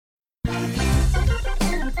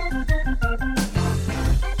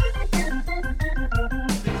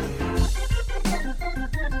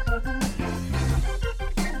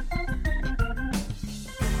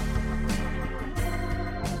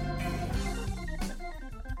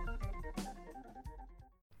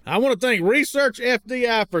I want to thank Research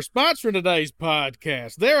FDI for sponsoring today's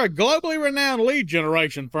podcast. They're a globally renowned lead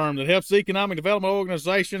generation firm that helps economic development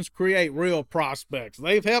organizations create real prospects.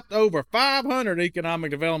 They've helped over 500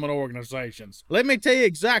 economic development organizations. Let me tell you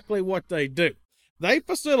exactly what they do. They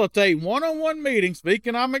facilitate one-on-one meetings with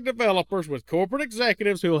economic developers with corporate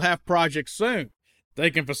executives who will have projects soon. They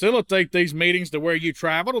can facilitate these meetings to where you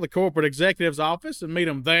travel to the corporate executive's office and meet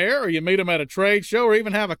them there, or you meet them at a trade show, or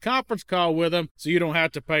even have a conference call with them so you don't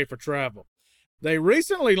have to pay for travel. They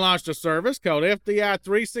recently launched a service called FDI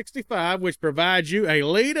 365, which provides you a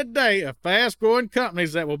lead a day of fast-growing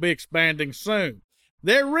companies that will be expanding soon.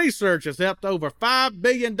 Their research has helped over $5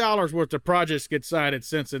 billion worth of projects get cited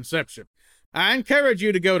since inception. I encourage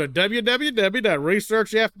you to go to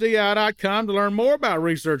www.researchfdi.com to learn more about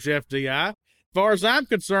Research FDI. As far as I'm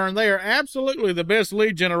concerned, they are absolutely the best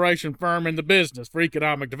lead generation firm in the business for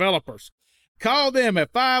economic developers. Call them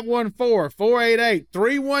at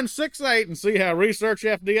 514-488-3168 and see how Research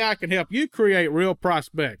FDI can help you create real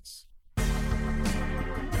prospects.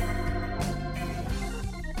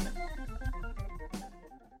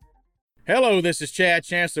 Hello, this is Chad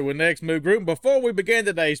Chancellor with Next Move Group. Before we begin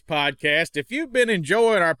today's podcast, if you've been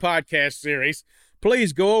enjoying our podcast series,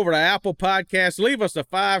 please go over to Apple Podcasts, leave us a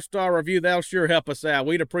 5-star review. That'll sure help us out.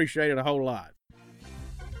 We'd appreciate it a whole lot.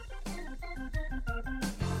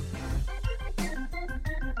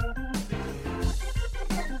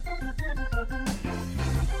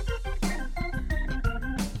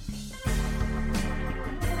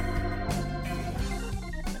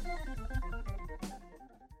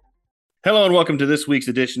 Hello and welcome to this week's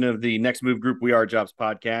edition of the Next Move Group We Are Jobs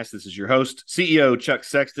podcast. This is your host, CEO Chuck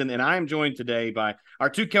Sexton, and I am joined today by our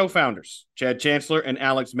two co-founders, Chad Chancellor and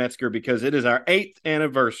Alex Metzger, because it is our 8th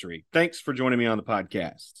anniversary. Thanks for joining me on the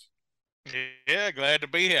podcast. Yeah, glad to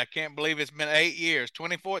be here. I can't believe it's been 8 years,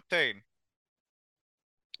 2014.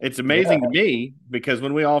 It's amazing to me because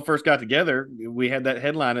when we all first got together, we had that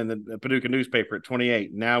headline in the Paducah newspaper at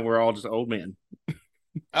 28. Now we're all just old men.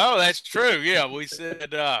 Oh, that's true. Yeah, we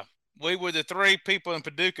said we were the 3 people in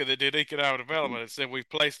Paducah that did economic development and said we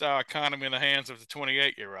placed our economy in the hands of the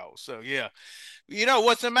 28-year-olds. So, yeah. You know,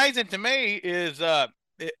 what's amazing to me is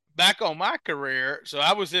back on my career, so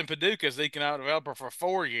I was in Paducah as economic developer for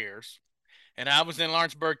 4 years, and I was in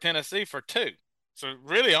Lawrenceburg, Tennessee for 2. So,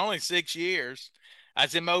 really only 6 years. I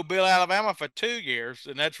was in Mobile, Alabama for 2 years,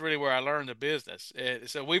 and that's really where I learned the business.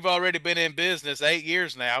 So we've already been in business 8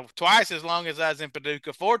 years now, twice as long as I was in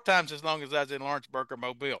Paducah, 4 times as long as I was in Lawrenceburg or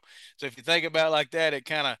Mobile. So if you think about it like that, it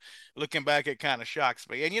kind of, looking back, it kind of shocks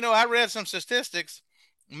me. And, you know, I read some statistics.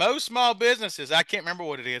 Most small businesses, I can't remember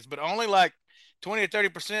what it is, but only like 20 or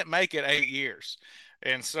 30% make it 8 years.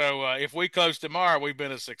 And so if we close tomorrow, we've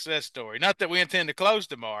been a success story. Not that we intend to close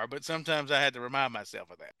tomorrow, but sometimes I had to remind myself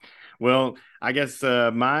of that. Well, I guess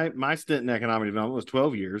my stint in economic development was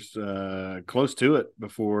 12 years, close to it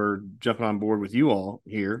before jumping on board with you all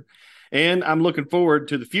here. And I'm looking forward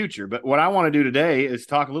to the future. But what I want to do today is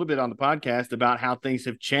talk a little bit on the podcast about how things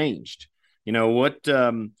have changed. You know,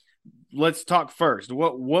 let's talk first.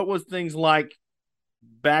 What was things like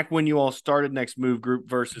back when you all started Next Move Group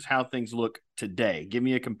versus how things look today? Give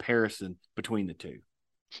me a comparison between the two.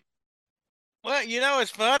 Well, you know,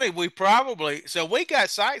 it's funny. We got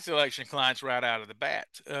site selection clients right out of the bat.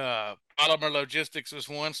 Polymer Logistics was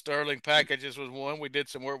one. Sterling Packages was one. We did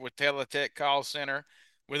some work with Teletech Call Center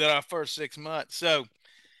within our first 6 months. So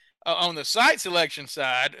on the site selection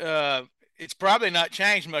side, it's probably not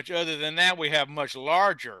changed much other than now we have much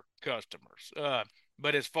larger customers.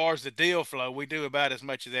 But as far as the deal flow, we do about as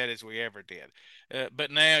much of that as we ever did. But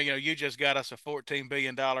now, you know, you just got us a $14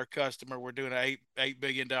 billion customer. We're doing an $8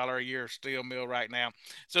 billion a year steel mill right now.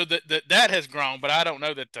 So that has grown, but I don't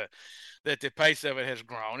know that the pace of it has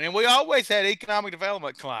grown. And we always had economic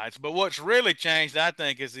development clients, but what's really changed, I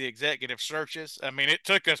think, is the executive searches. I mean, it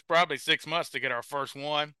took us probably 6 months to get our first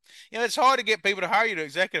one. You know, it's hard to get people to hire you to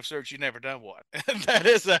executive search. You've never done one. that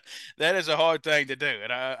is a hard thing to do.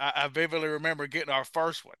 And I vividly remember getting our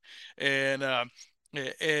first one. And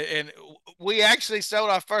we actually sold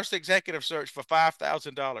our first executive search for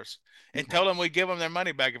 $5,000 and told them we'd give them their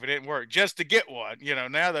money back if it didn't work, just to get one. You know,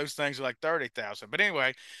 now those things are like 30,000. But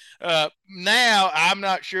anyway, now I'm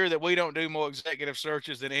not sure that we don't do more executive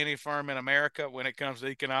searches than any firm in America when it comes to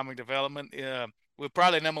economic development. We're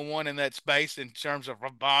probably number one in that space in terms of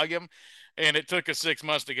volume. And it took us 6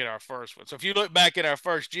 months to get our first one. So if you look back at our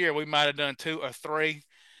first year, we might have done 2 or 3.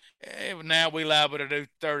 Now we liable to do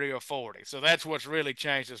 30 or 40. So that's what's really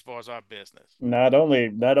changed as far as our business. Not only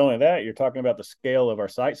that, you're talking about the scale of our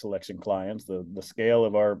site selection clients. The scale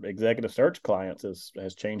of our executive search clients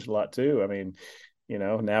has changed a lot too. I mean, you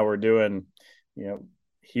know, now we're doing, you know,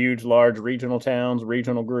 huge, large regional towns,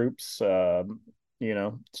 regional groups.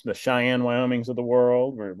 The Cheyenne, Wyomings of the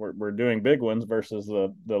world. We're doing big ones versus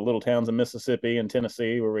the little towns in Mississippi and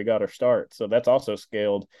Tennessee where we got our start. So that's also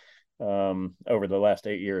scaled over the last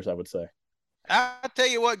 8 years, I would say. I tell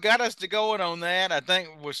you what got us to going on that, I think,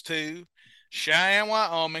 was to Cheyenne,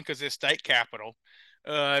 Wyoming, because it's state capital.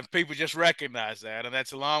 People just recognize that, and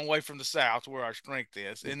that's a long way from the South where our strength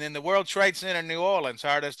is. And then the World Trade Center in New Orleans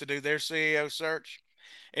hired us to do their CEO search.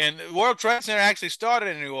 And the World Trade Center actually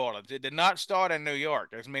started in New Orleans. It did not start in New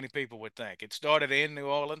York, as many people would think. It started in New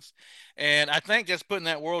Orleans. And I think just putting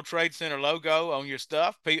that World Trade Center logo on your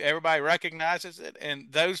stuff, everybody recognizes it. And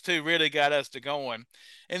those two really got us to going.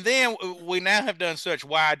 And then we now have done such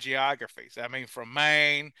wide geographies. I mean, from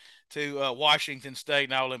Maine to Washington State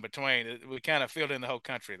and all in between. We kind of filled in the whole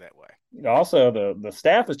country that way. Also, the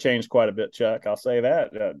staff has changed quite a bit, Chuck. I'll say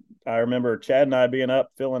that. I remember Chad and I being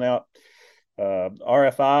up filling out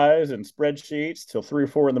RFIs and spreadsheets till 3 or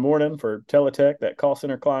 4 in the morning for Teletech, that call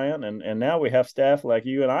center client, and now we have staff like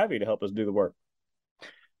you and Ivy to help us do the work.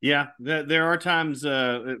 Yeah, there are times,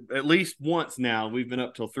 at least once now, we've been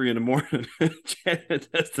up till 3 in the morning. Chad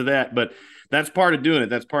attests to that, but that's part of doing it.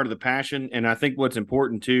 That's part of the passion. And I think what's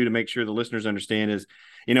important too, to make sure the listeners understand is,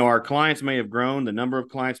 our clients may have grown, the number of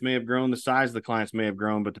clients may have grown, the size of the clients may have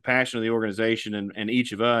grown, but the passion of the organization and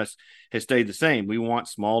each of us has stayed the same. We want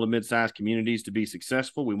small to mid-sized communities to be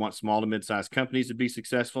successful. We want small to mid-sized companies to be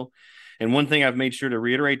successful. And one thing I've made sure to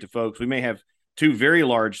reiterate to folks, we may have 2 very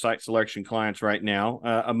large site selection clients right now,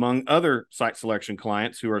 among other site selection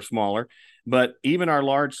clients who are smaller. But even our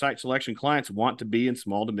large site selection clients want to be in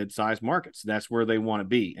small to mid-sized markets. That's where they want to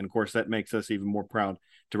be. And of course, that makes us even more proud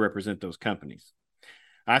to represent those companies.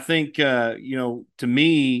 I think, to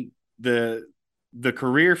me, the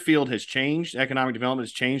career field has changed. Economic development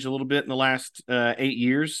has changed a little bit in the last 8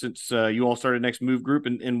 years since you all started Next Move Group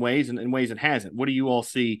in ways, and in ways it hasn't. What do you all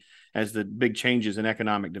see as the big changes in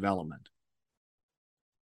economic development?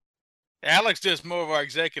 Alex does more of our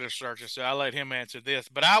executive searches, so I'll let him answer this.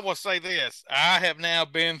 But I will say this. I have now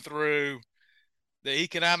been through the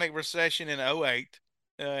economic recession in 08,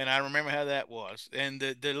 and I remember how that was. And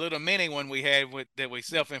the little mini one we had that we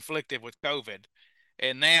self-inflicted with COVID.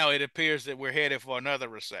 And now it appears that we're headed for another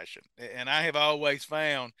recession. And I have always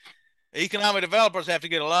found economic developers have to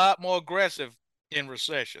get a lot more aggressive in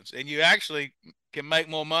recessions. And you actually can make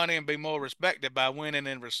more money and be more respected by winning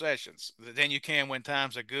in recessions than you can when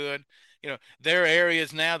times are good. There are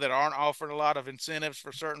areas now that aren't offering a lot of incentives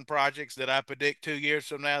for certain projects that I predict 2 years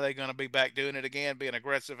from now they're going to be back doing it again, being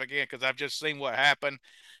aggressive again, because I've just seen what happened.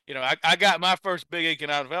 I got my first big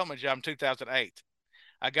economic development job in 2008.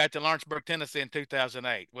 I got to Lawrenceburg, Tennessee in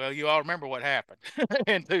 2008. Well, you all remember what happened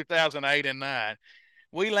in 2008 and 9.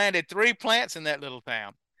 We landed 3 plants in that little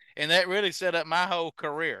town. And that really set up my whole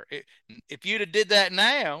career. If you'd have did that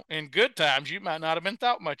now in good times, you might not have been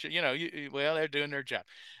thought much. Well, they're doing their job.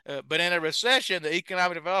 But in a recession, the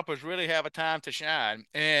economic developers really have a time to shine.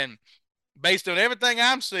 And based on everything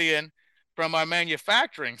I'm seeing from our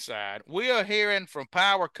manufacturing side, we are hearing from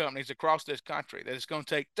power companies across this country that it's going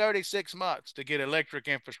to take 36 months to get electric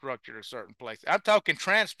infrastructure to certain places. I'm talking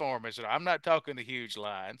transformers. I'm not talking the huge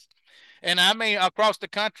lines. And I mean across the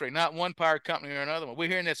country, not one power company or another one. We're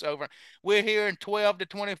hearing this over. We're hearing 12 to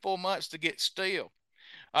 24 months to get steel.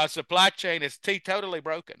 Our supply chain is totally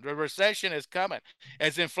broken. The recession is coming.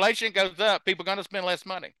 As inflation goes up, people are going to spend less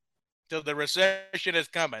money. So the recession is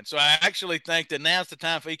coming. So I actually think that now's the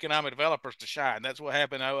time for economic developers to shine. That's what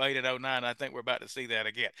happened in 08 and 09. I think we're about to see that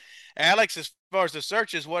again. Alex, as far as the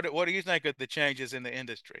searches, what do you think of the changes in the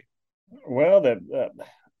industry? Well,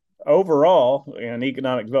 overall, in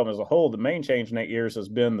economic development as a whole, the main change in 8 years has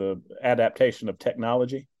been the adaptation of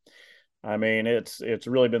technology. I mean, it's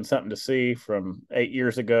really been something to see from 8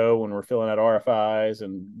 years ago when we're filling out RFIs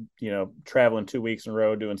and, traveling 2 weeks in a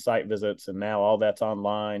row doing site visits. And now all that's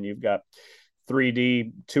online. You've got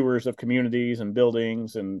 3D tours of communities and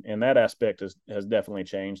buildings. And that aspect has definitely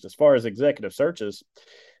changed. As far as executive searches,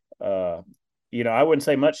 I wouldn't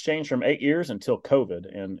say much changed from 8 years until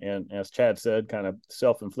COVID. And as Chad said, kind of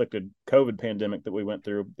self-inflicted COVID pandemic that we went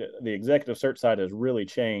through, the executive search side has really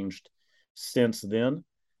changed since then.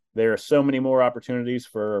 There are so many more opportunities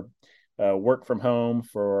for work from home,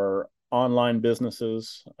 for online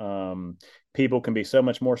businesses. People can be so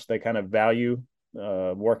much more, so they kind of value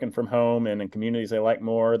working from home, and in communities they like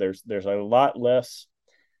more. There's a lot less,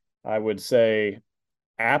 I would say,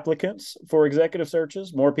 applicants for executive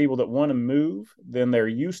searches, more people that want to move than there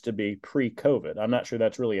used to be pre-COVID. I'm not sure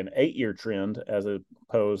that's really an 8-year trend as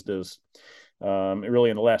opposed as really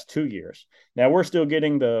in the last 2 years. Now we're still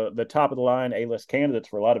getting the top of the line A-list candidates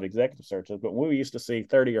for a lot of executive searches, but when we used to see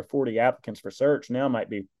 30 or 40 applicants for search, now might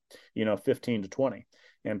be, 15 to 20.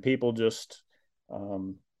 And people just,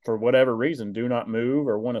 for whatever reason, do not move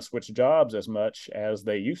or want to switch jobs as much as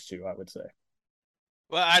they used to, I would say.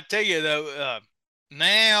 Well, I tell you though,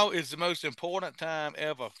 now is the most important time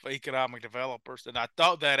ever for economic developers. And I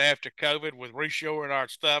thought that after COVID with reshoring our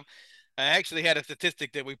stuff, I actually had a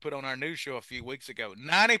statistic that we put on our news show a few weeks ago.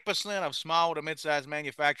 90% of small to mid-sized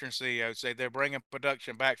manufacturing CEOs say they're bringing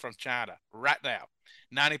production back from China right now.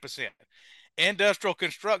 90%. Industrial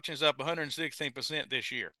construction is up 116%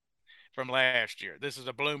 this year from last year. This is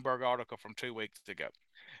a Bloomberg article from 2 weeks ago.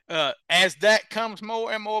 As that comes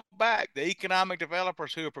more and more back, the economic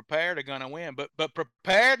developers who are prepared are going to win. But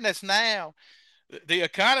preparedness now, the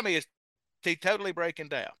economy is totally breaking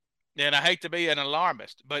down. And I hate to be an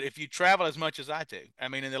alarmist, but if you travel as much as I do, I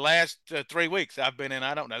mean, in the last 3 weeks, I've been in,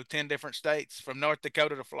 10 different states from North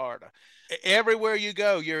Dakota to Florida. Everywhere you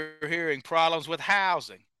go, you're hearing problems with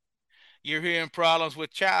housing. You're hearing problems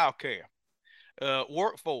with child care,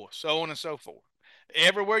 workforce, so on and so forth.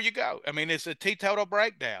 Everywhere you go. I mean, it's a teetotal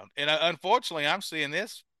breakdown. And unfortunately, I'm seeing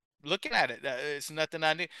this, looking at it. It's nothing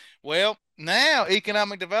I need. Well, now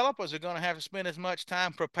economic developers are going to have to spend as much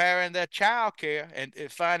time preparing their child care and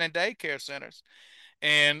finding daycare centers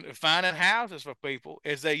and finding houses for people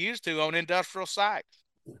as they used to on industrial sites.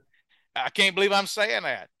 I can't believe I'm saying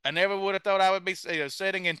that. I never would have thought I would be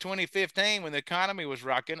sitting in 2015 when the economy was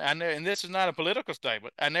rocking. And this is not a political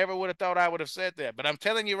statement. I never would have thought I would have said that. But I'm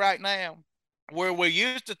telling you right now, where we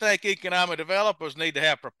used to think economic developers need to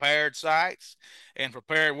have prepared sites and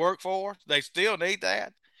prepared workforce, they still need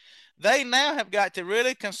that. They now have got to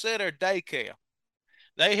really consider daycare.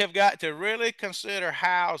 They have got to really consider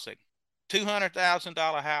housing,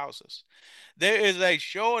 $200,000 houses. There is a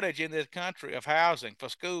shortage in this country of housing for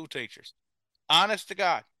school teachers. Honest to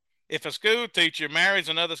God, if a school teacher marries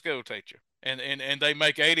another school teacher and they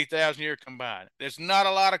make 80,000 a year combined, there's not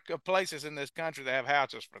a lot of places in this country that have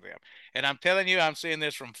houses for them. And I'm telling you, I'm seeing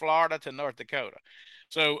this from Florida to North Dakota.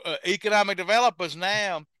 So economic developers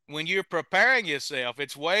now, when you're preparing yourself,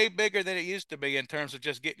 it's way bigger than it used to be in terms of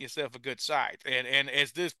just getting yourself a good site. And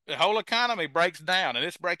as the whole economy breaks down, and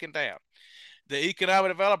it's breaking down, the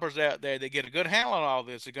economic developers out there that get a good handle on all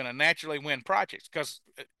this are going to naturally win projects because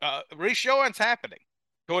reshoring's happening,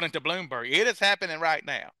 according to Bloomberg. It is happening right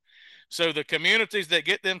now. So the communities that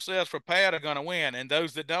get themselves prepared are going to win, and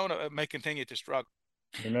those that don't may continue to struggle.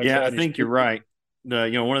 Yeah, I think you're right.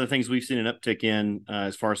 One of the things we've seen an uptick in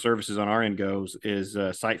as far as services on our end goes is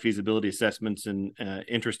site feasibility assessments and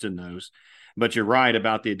interest in those. But you're right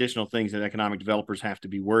about the additional things that economic developers have to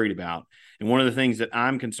be worried about. And one of the things that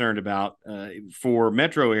I'm concerned about for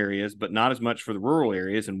metro areas, but not as much for the rural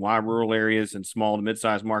areas, and why rural areas and small to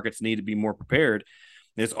mid-sized markets need to be more prepared,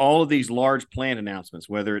 is all of these large plant announcements,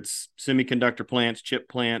 whether it's semiconductor plants, chip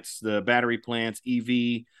plants, the battery plants,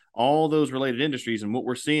 EV, all those related industries. And what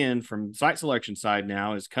we're seeing from site selection side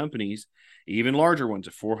now is companies, even larger ones,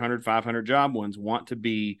 400, 500 job ones, want to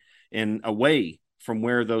be away from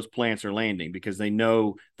where those plants are landing because they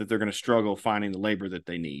know that they're going to struggle finding the labor that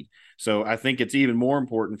they need. So I think it's even more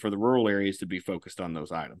important for the rural areas to be focused on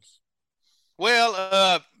those items.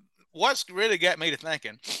 Well, what's really got me to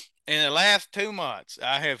thinking, in the last 2 months,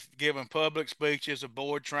 I have given public speeches or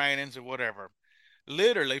board trainings or whatever,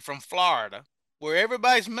 literally from Florida, where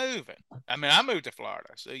everybody's moving. I mean, I moved to Florida.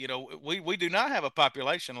 So, we do not have a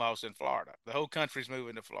population loss in Florida. The whole country's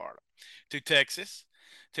moving to Florida, to Texas,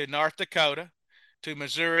 to North Dakota, to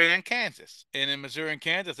Missouri and Kansas. And in Missouri and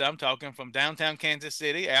Kansas, I'm talking from downtown Kansas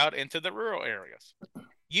City out into the rural areas.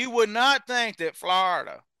 You would not think that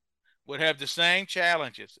Florida would have the same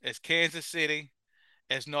challenges as Kansas City,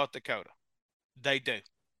 as North Dakota. They do.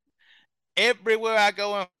 Everywhere I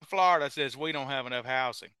go in Florida says we don't have enough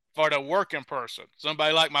housing for the working person.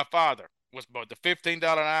 Somebody like my father was about the $15 an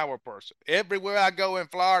hour person. Everywhere I go in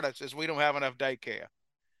Florida says we don't have enough daycare.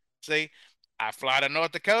 See, I fly to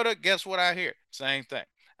North Dakota, guess what I hear? Same thing.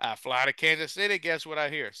 I fly to Kansas City, guess what I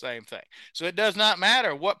hear? Same thing. So it does not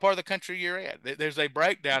matter what part of the country you're at. There's a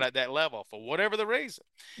breakdown at that level for whatever the reason.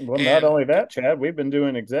 Well, not only that, Chad, we've been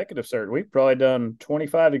doing executive search. We've probably done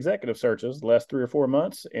 25 executive searches the last 3 or 4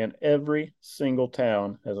 months, and every single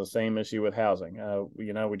town has the same issue with housing.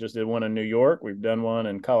 We just did one in New York. We've done one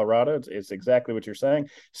in Colorado. It's exactly what you're saying.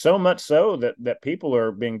 So much so that people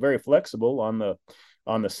are being very flexible on the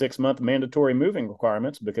 6-month mandatory moving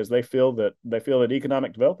requirements because they feel that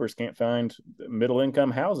economic developers can't find middle income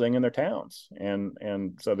housing in their towns.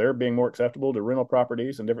 And so they're being more acceptable to rental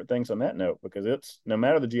properties and different things on that note, because it's, no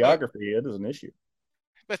matter the geography, it is an issue.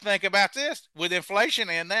 But think about this: with inflation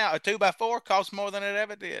in now, a 2x4 costs more than it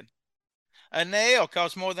ever did. A nail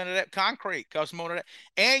costs more than it. Concrete costs more than it,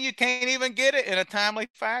 and you can't even get it in a timely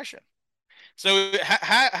fashion. So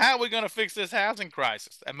how are we going to fix this housing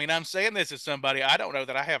crisis? I mean, I'm saying this as somebody, I don't know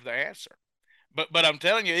that I have the answer. But I'm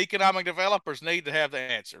telling you, economic developers need to have the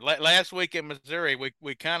answer. Last week in Missouri,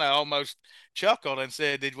 we kind of almost chuckled and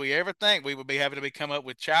said, "Did we ever think we would be having to come up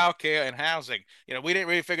with child care and housing?" We didn't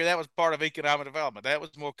really figure that was part of economic development. That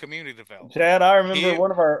was more community development. Chad, I remember Here,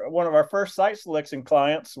 one of our first site selection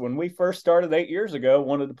clients when we first started 8 years ago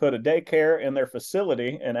wanted to put a daycare in their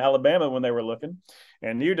facility in Alabama when they were looking,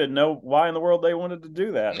 and you didn't know why in the world they wanted to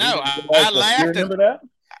do that. No, I laughed. You remember that?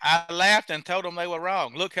 I laughed and told them they were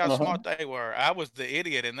wrong. Look how smart they were. I was the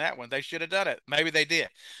idiot in that one. They should have done it. Maybe they did.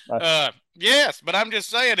 Yes, but I'm just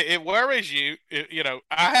saying it worries you.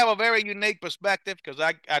 I have a very unique perspective because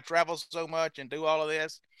I travel so much and do all of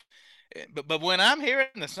this. But when I'm hearing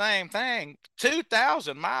the same thing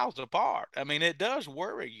 2,000 miles apart, I mean, it does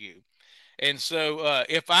worry you. And so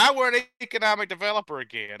if I were an economic developer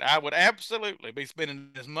again, I would absolutely be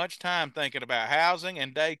spending as much time thinking about housing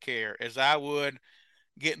and daycare as I would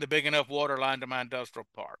getting the big enough water line to my industrial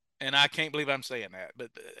park. And I can't believe I'm saying that,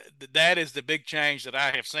 but that is the big change that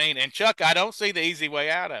I have seen. And Chuck, I don't see the easy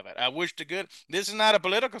way out of it. I wish to good. This is not a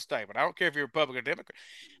political statement. I don't care if you're Republican or Democrat.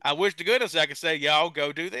 I wish to goodness I could say, y'all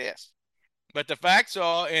go do this. But the facts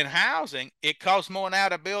are, in housing, it costs more now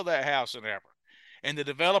to build that house than ever. And the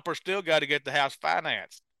developer still got to get the house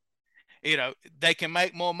financed. They can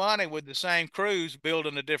make more money with the same crews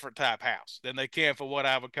building a different type house than they can for what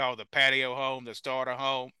I would call the patio home, the starter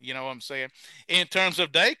home. You know what I'm saying? In terms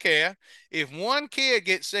of daycare, if one kid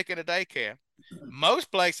gets sick in a daycare,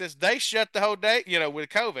 most places they shut the whole day, with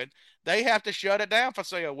COVID, they have to shut it down for,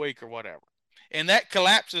 say, a week or whatever. And that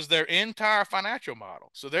collapses their entire financial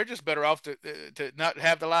model. So they're just better off to not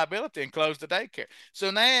have the liability and close the daycare.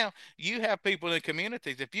 So now you have people in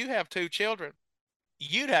communities. If you have 2 children,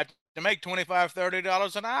 you'd have to make $25,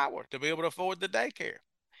 $30 an hour to be able to afford the daycare.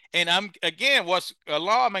 And what's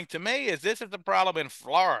alarming to me is this is the problem in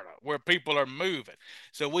Florida where people are moving.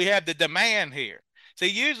 So we have the demand here. See,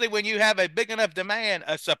 usually when you have a big enough demand,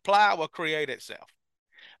 a supply will create itself.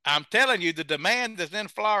 I'm telling you, the demand is in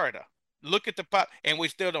Florida. Look at and we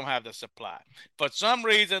still don't have the supply. For some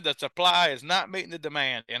reason, the supply is not meeting the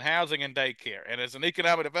demand in housing and daycare. And as an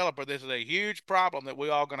economic developer, this is a huge problem that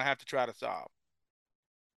we're all going to have to try to solve.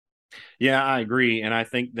 Yeah, I agree. And I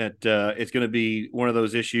think that it's going to be one of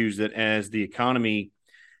those issues that as the economy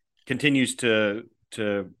continues to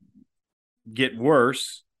get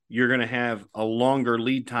worse, you're going to have a longer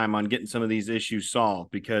lead time on getting some of these issues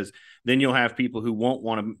solved, because then you'll have people who won't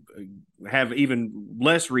want to have even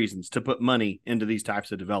less reasons to put money into these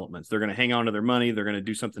types of developments. They're going to hang on to their money. They're going to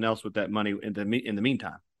do something else with that money in the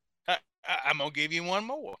meantime. I'm going to give you one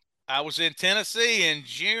more. I was in Tennessee in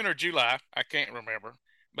June or July. I can't remember,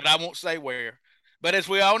 but I won't say where. But as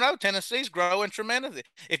we all know, Tennessee's growing tremendously.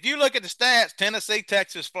 If you look at the stats, Tennessee,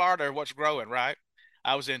 Texas, Florida are what's growing, right?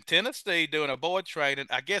 I was in Tennessee doing a board training.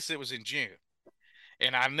 I guess it was in June.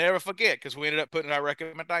 And I'll never forget because we ended up putting our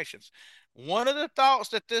recommendations. One of the thoughts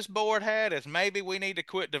that this board had is maybe we need to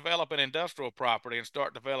quit developing industrial property and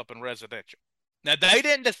start developing residential. Now, they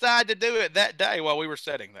didn't decide to do it that day while we were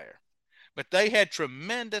sitting there, but they had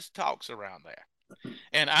tremendous talks around there.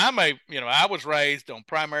 And I was raised on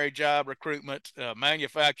primary job recruitment,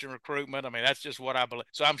 manufacturing recruitment. I mean, that's just what I believe.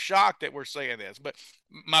 So I'm shocked that we're seeing this. But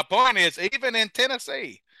my point is, even in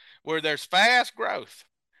Tennessee, where there's fast growth,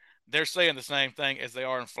 they're saying the same thing as they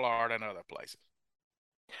are in Florida and other places.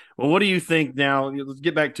 Well, what do you think now? Let's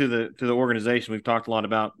get back to the organization. We've talked a lot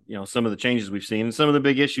about, some of the changes we've seen and some of the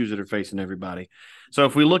big issues that are facing everybody. So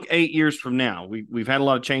if we look 8 years from now, we've had a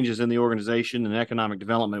lot of changes in the organization and economic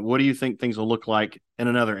development. What do you think things will look like in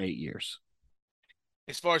another 8 years?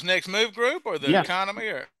 As far as Next Move Group or the economy,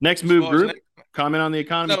 or Next Move Group? Comment on the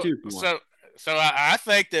economy too. So I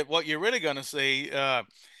think that what you're really going to see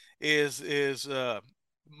is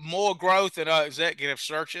more growth in our executive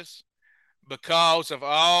searches, because of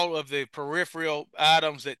all of the peripheral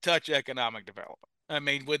items that touch economic development. I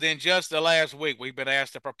mean, within just the last week, we've been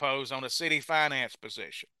asked to propose on a city finance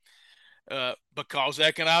position because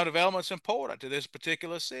economic development is important to this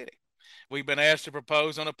particular city. We've been asked to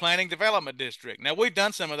propose on a planning development district. Now, we've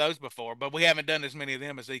done some of those before, but we haven't done as many of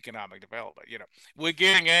them as economic development. We're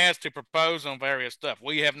getting asked to propose on various stuff.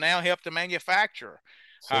 We have now helped a manufacturer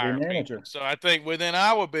hire people. So I think within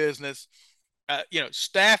our business,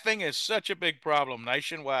 staffing is such a big problem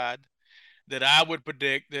nationwide that I would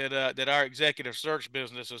predict that our executive search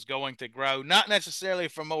business is going to grow, not necessarily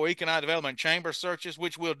from more economic development chamber searches,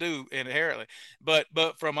 which we'll do inherently, but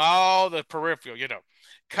from all the peripheral,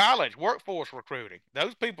 college workforce recruiting.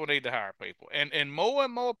 Those people need to hire people, and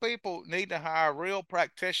more people need to hire real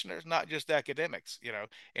practitioners, not just academics.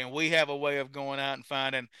 And we have a way of going out and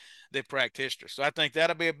finding the practitioners. So I think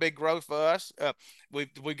that'll be a big growth for us.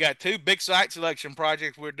 We've got 2 big site selection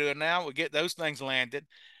projects we're doing now. We get those things landed,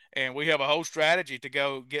 and we have a whole strategy to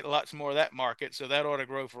go get lots more of that market. So that ought to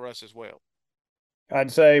grow for us as well.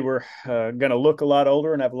 I'd say we're going to look a lot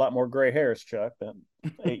older and have a lot more gray hairs, Chuck, than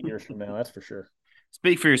 8 years from now. That's for sure.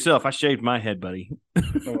 Speak for yourself. I shaved my head, buddy.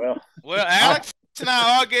 Well, Alex and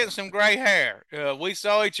I are getting some gray hair. We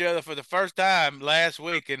saw each other for the first time last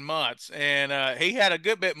week in months, and he had a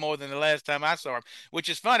good bit more than the last time I saw him, which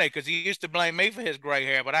is funny because he used to blame me for his gray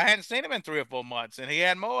hair, but I hadn't seen him in 3 or 4 months, and he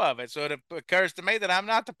had more of it. So it occurs to me that I'm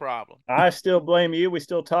not the problem. I still blame you. We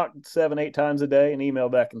still talk 7-8 times a day and email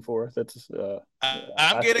back and forth. That's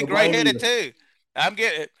I'm getting gray-headed too. I'm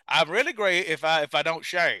really gray if I don't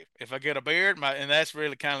shave. If I get a beard, and that's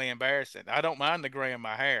really kind of embarrassing. I don't mind the gray in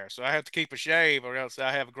my hair, so I have to keep a shave, or else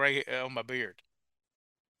I have gray on my beard.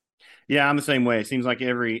 Yeah, I'm the same way. It seems like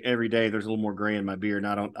every day there's a little more gray in my beard,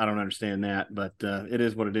 and I don't understand that, but it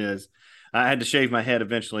is what it is. I had to shave my head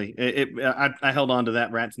eventually. I held on to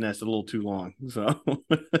that rat's nest a little too long. So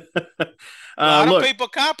a lot of people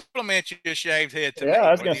compliment your shaved head to me. Yeah,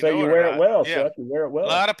 I was going to say you wear it well, yeah. Chuck. You wear it well. A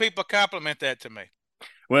lot of people compliment that to me.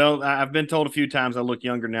 Well, I've been told a few times I look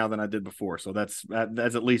younger now than I did before, so that's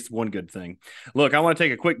at least one good thing. Look, I want to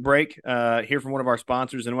take a quick break, hear from one of our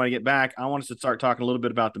sponsors, and when I get back, I want us to start talking a little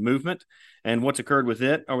bit about the movement and what's occurred with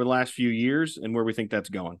it over the last few years and where we think that's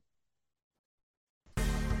going.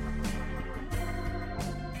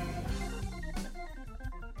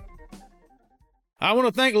 I want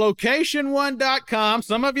to thank Location1.com.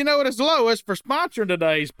 Some of you know it as Lois for sponsoring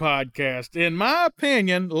today's podcast. In my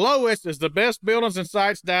opinion, Lois is the best buildings and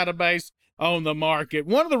sites database on the market.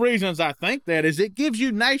 One of the reasons I think that is it gives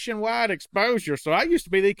you nationwide exposure. So I used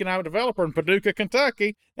to be the economic developer in Paducah,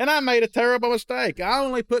 Kentucky, and I made a terrible mistake. I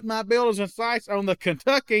only put my buildings and sites on the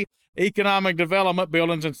Kentucky Economic Development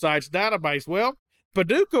Buildings and Sites database. Well,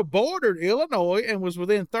 Paducah bordered Illinois and was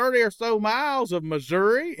within 30 or so miles of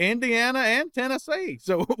Missouri, Indiana, and Tennessee.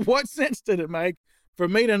 So what sense did it make for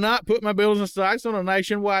me to not put my buildings and sites on a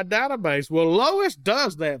nationwide database? Well, Lois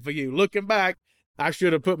does that for you. Looking back, I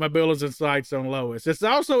should have put my buildings and sites on Lois. It's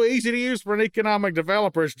also easy to use for an economic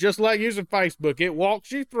developer. It's just like using Facebook. It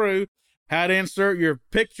walks you through how to insert your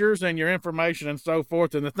pictures and your information and so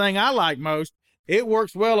forth. And the thing I like most, it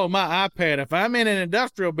works well on my iPad. If I'm in an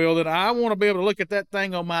industrial building, I want to be able to look at that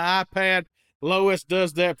thing on my iPad. Lois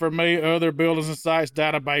does that for me. Other buildings and sites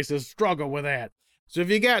databases struggle with that. So if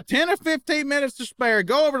you got 10 or 15 minutes to spare,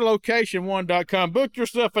 go over to Location1.com, book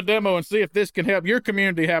yourself a demo, and see if this can help your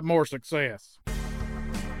community have more success.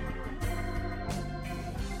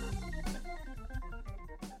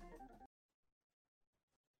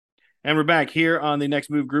 And we're back here on the Next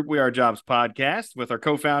Move Group We Are Jobs podcast with our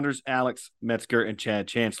co-founders, Alex Metzger and Chad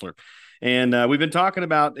Chancellor. And we've been talking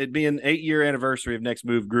about it being 8-year anniversary of Next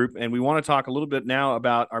Move Group. And we want to talk a little bit now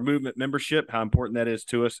about our movement membership, how important that is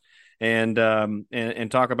to us, and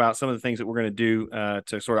talk about some of the things that we're going to do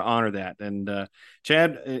to sort of honor that. And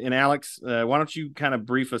Chad and Alex, why don't you kind of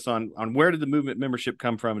brief us on where did the movement membership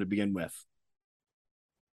come from to begin with?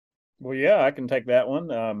 Well, yeah, I can take that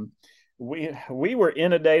one. We were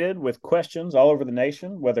inundated with questions all over the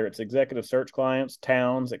nation, whether it's executive search clients,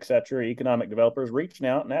 towns, et cetera, economic developers reaching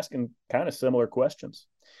out and asking kind of similar questions.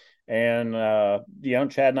 And,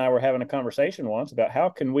 Chad and I were having a conversation once about how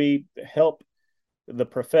can we help the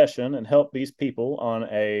profession and help these people on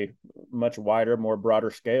a much wider, more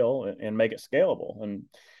broader scale and make it scalable. And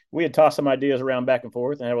we had tossed some ideas around back and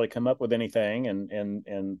forth and hadn't really come up with anything.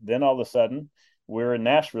 And then all of a sudden we're in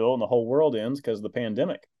Nashville and the whole world ends because of the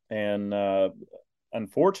pandemic. And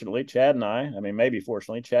unfortunately, Chad and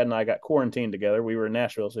I got quarantined together. We were in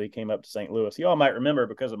Nashville, so he came up to St. Louis. You all might remember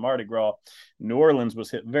because of Mardi Gras, New Orleans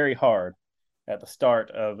was hit very hard at the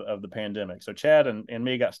start of the pandemic. So Chad and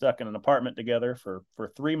me got stuck in an apartment together for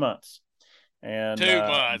 3 months. And 2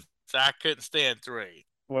 months. I couldn't stand 3.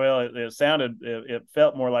 Well, it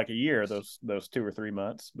felt more like a year, those 2 or 3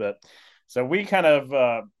 months. But so we kind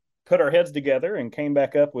of put our heads together and came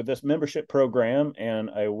back up with this membership program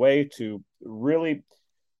and a way to really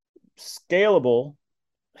scalable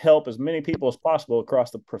help as many people as possible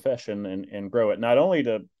across the profession and grow it, not only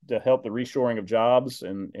to help the reshoring of jobs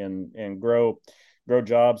and grow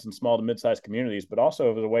jobs in small to mid-sized communities, but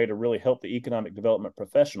also as a way to really help the economic development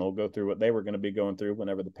professional go through what they were going to be going through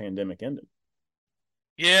whenever the pandemic ended.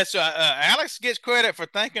 Yeah, so Alex gets credit for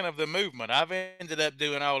thinking of the movement. I've ended up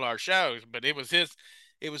doing all our shows, but it was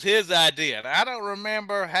his idea. And I don't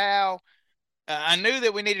remember how. I knew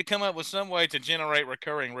that we needed to come up with some way to generate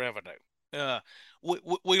recurring revenue. Uh,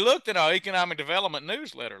 we looked at our economic development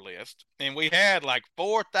newsletter list, and we had like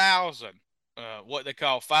 4,000 what they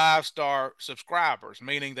call 5-star subscribers,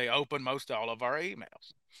 meaning they open most all of our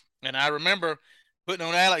emails. And I remember putting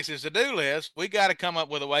on Alex's to-do list, we got to come up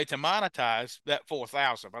with a way to monetize that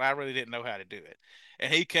 4,000, but I really didn't know how to do it.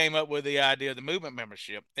 And he came up with the idea of the movement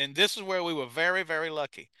membership. And this is where we were very, very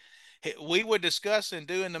lucky. We were discussing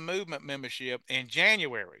doing the movement membership in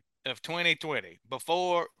January of 2020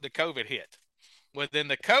 before the COVID hit. Well, then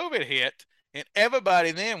the COVID hit, and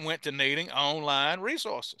everybody then went to needing online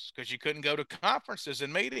resources because you couldn't go to conferences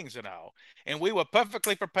and meetings and all. And we were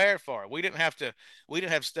perfectly prepared for it. We didn't have to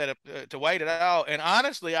set up to wait at all. And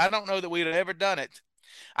honestly, I don't know that we'd have ever done it.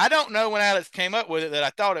 I don't know when Alex came up with it that I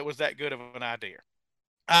thought it was that good of an idea.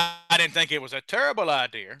 I didn't think it was a terrible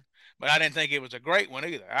idea, but I didn't think it was a great one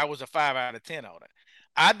either. I was a 5 out of 10 on it.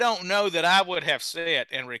 I don't know that I would have sat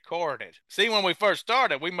and recorded. See, when we first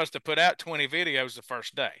started, we must have put out 20 videos the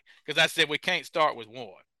first day because I said we can't start with one.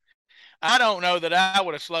 I don't know that I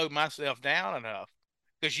would have slowed myself down enough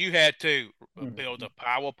because you had to build a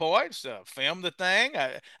PowerPoint, film the thing.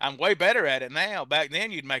 I'm way better at it now. Back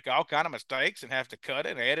then, you'd make all kind of mistakes and have to cut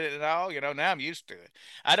it and edit it all. Now I'm used to it.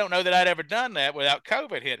 I don't know that I'd ever done that without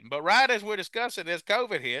COVID hitting. But right as we're discussing this,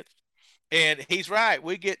 COVID hits, and he's right.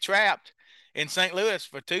 We get trapped in St. Louis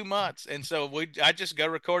for 2 months, and so I just go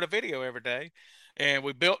record a video every day, and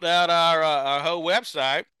we built out our whole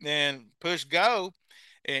website and push go.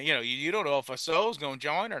 And you don't know if a soul's going to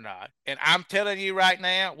join or not. And I'm telling you right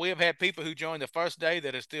now, we have had people who joined the first day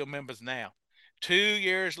that are still members now. 2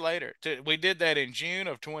 years later, we did that in June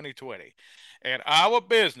of 2020, and our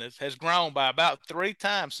business has grown by about 3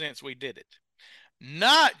 times since we did it.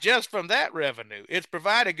 Not just from that revenue, it's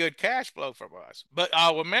provided good cash flow for us, but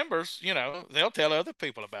our members, they'll tell other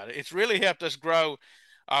people about it. It's really helped us grow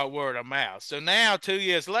our word of mouth. So now, 2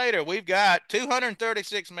 years later, we've got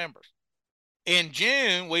 236 members. In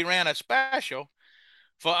June, we ran a special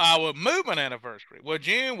for our movement anniversary. Well,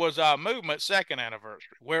 June was our movement second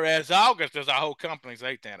anniversary, whereas August is our whole company's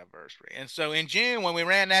 8th anniversary. And so in June, when we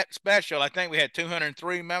ran that special, I think we had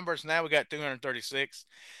 203 members. Now we got 236.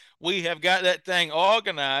 We have got that thing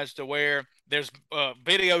organized to where there's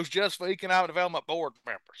videos just for Economic Development Board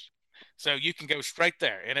members. So you can go straight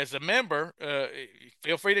there. And as a member,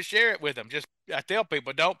 feel free to share it with them. I tell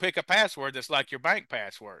people, don't pick a password that's like your bank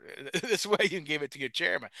password. This way you can give it to your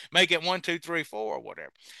chairman. Make it 1, 2, 3, 4 or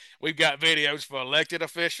whatever. We've got videos for elected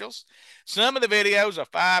officials. Some of the videos are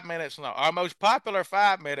 5 minutes long. Our most popular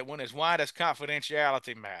 5-minute one is why does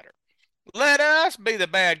confidentiality matter? Let us be the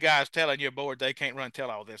bad guys telling your board they can't run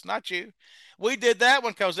tell all this, not you. We did that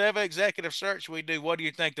one because every executive search we do, what do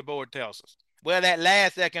you think the board tells us? Well, that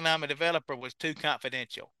last economic developer was too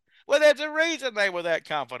confidential. Well, there's a reason they were that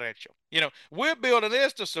confidential. We're building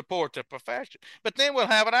this to support the profession, but then we'll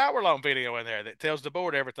have an hour-long video in there that tells the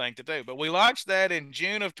board everything to do. But we launched that in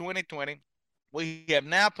June of 2020. We have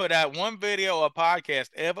now put out one video or podcast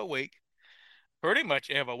every week, pretty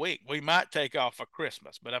much every week. We might take off for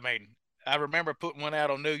Christmas, but I remember putting one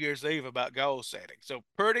out on New Year's Eve about goal setting. So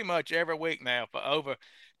pretty much every week now for over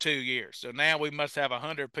 2 years. So now we must have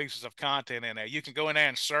 100 pieces of content in there. You can go in there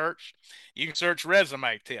and search. You can search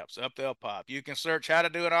resume tips, up they'll pop. You can search how to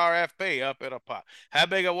do an RFP, up it'll pop. How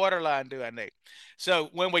big a water line do I need? So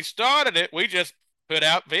when we started it, we just put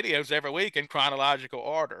out videos every week in chronological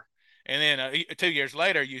order. And then 2 years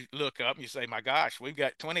later, you look up and you say, my gosh, we've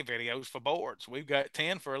got 20 videos for boards. We've got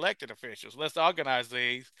 10 for elected officials. Let's organize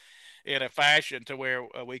these in a fashion to where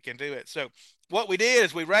we can do it. So what we did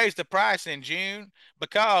is we raised the price in June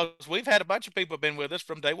because we've had a bunch of people been with us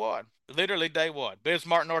from day one, literally day one.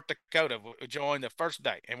 Bismarck, North Dakota joined the first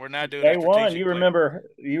day, and we're now doing day one. You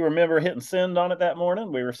remember hitting send on it that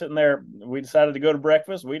morning? We were sitting there. We decided to go to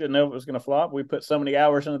breakfast. We didn't know if it was going to flop. We put so many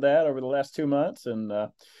hours into that over the last 2 months, and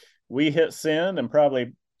we hit send, and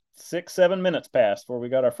probably 6-7 minutes passed before we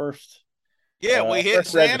got our first. Yeah, we hit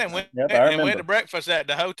send and went to breakfast at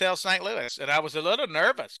the Hotel St. Louis. And I was a little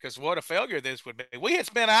nervous because what a failure this would be. We had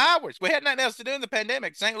spent hours. We had nothing else to do in the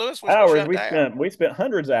pandemic. St. Louis was hours. Shut down. We spent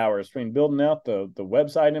hundreds of hours between building out the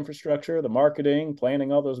website infrastructure, the marketing,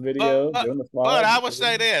 planning all those videos, doing the slides. But I would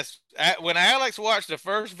say this. When Alex watched the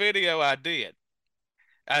first video I did,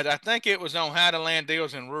 I think it was on how to land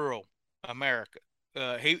deals in rural America. And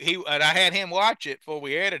I had him watch it before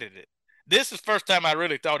we edited it. This is the first time I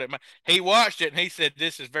really thought it. He watched it and he said,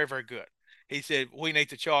 this is very, very good. He said, we need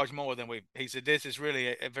to charge more than he said, this is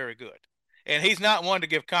really very good. And he's not one to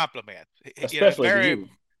give compliments. Especially to Very, you.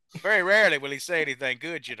 very rarely will he say anything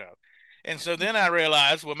good. And so then I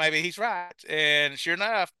realized, well, maybe he's right. And sure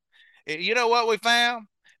enough, you know what we found?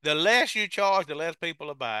 The less you charge, the less people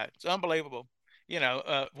will buy it. It's unbelievable.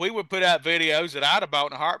 We would put out videos that I'd have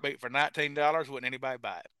bought in a heartbeat for $19. Wouldn't anybody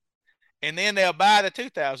buy it? And then they'll buy the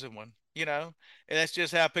 2000 one, and that's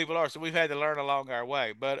just how people are. So we've had to learn along our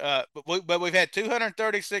way. But we've had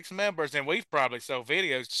 236 members, and we've probably sold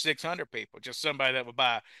videos to 600 people, just somebody that would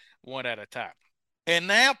buy one at a time. And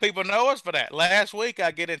now people know us for that. Last week,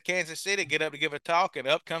 I get in Kansas City, get up to give a talk, and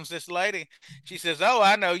up comes this lady. She says, "Oh,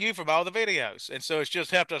 I know you from all the videos." And so it's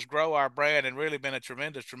just helped us grow our brand and really been a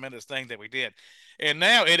tremendous, tremendous thing that we did. And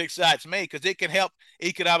now it excites me because it can help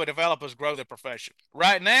economic developers grow their profession.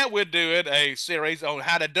 Right now, we're doing a series on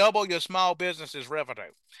how to double your small business's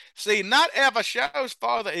revenue. See, not ever shows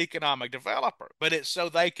for the economic developer, but it's so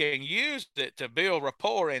they can use it to build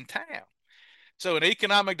rapport in town. So an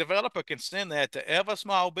economic developer can send that to every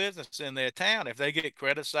small business in their town. If they get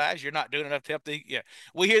criticized, you're not doing enough to help the. Yeah,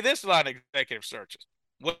 we hear this a lot in executive searches.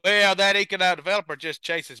 Well, that economic developer just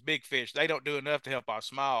chases big fish. They don't do enough to help our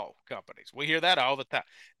small companies. We hear that all the time.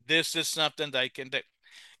 This is something they can do.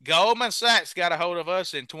 Goldman Sachs got a hold of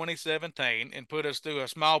us in 2017 and put us through a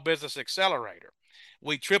small business accelerator.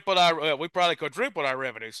 We probably quadrupled our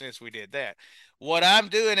revenue since we did that. What I'm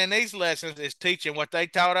doing in these lessons is teaching what they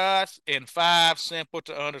taught us in 5 simple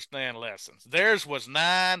to understand lessons. Theirs was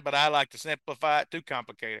 9, but I like to simplify it, too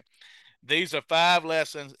complicated. These are 5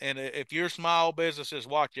 lessons, and if your small businesses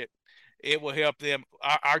watch it, it will help them.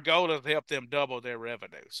 Our goal is to help them double their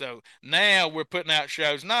revenue. So now we're putting out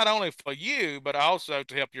shows not only for you, but also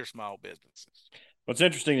to help your small businesses. What's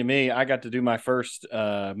interesting to me, I got to do my first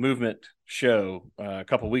movement show a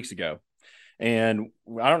couple of weeks ago. And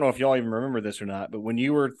I don't know if y'all even remember this or not, but when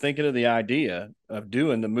you were thinking of the idea of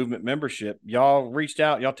doing the movement membership, y'all reached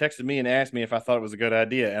out, y'all texted me and asked me if I thought it was a good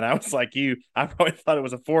idea. And I was like I probably thought it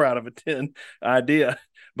was a 4 out of a 10 idea.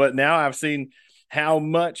 But now I've seen how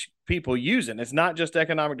much people use it. And it's not just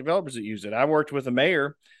economic developers that use it. I worked with a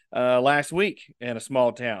mayor last week in a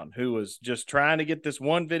small town who was just trying to get this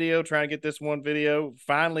one video,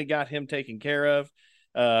 finally got him taken care of.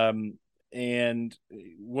 And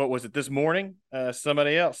what was it this morning?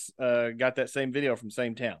 Somebody else got that same video from the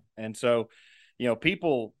same town. And so,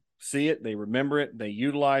 people see it, they remember it, they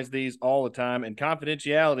utilize these all the time. And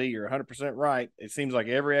confidentiality, you're 100% right. It seems like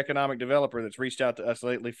every economic developer that's reached out to us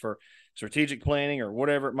lately for strategic planning or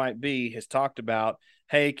whatever it might be has talked about,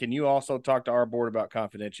 hey, can you also talk to our board about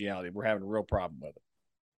confidentiality? We're having a real problem with it.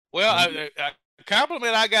 Well, a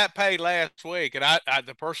compliment I got paid last week, and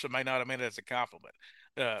the person may not have meant it as a compliment.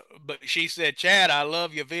 But she said, "Chad, I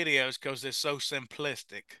love your videos because they're so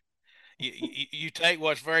simplistic. You take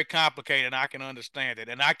what's very complicated and I can understand it.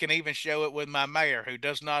 And I can even show it with my mayor who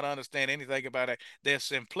does not understand anything about it. They're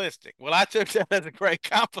simplistic." Well, I took that as a great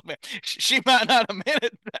compliment. She might not have meant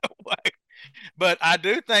it that way. But I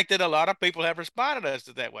do think that a lot of people have responded as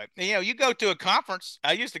to that way. You go to a conference.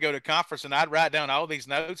 I used to go to a conference and I'd write down all these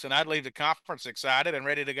notes and I'd leave the conference excited and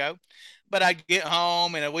ready to go. But I'd get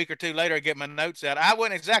home and a week or two later, I'd get my notes out. I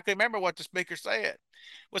wouldn't exactly remember what the speaker said.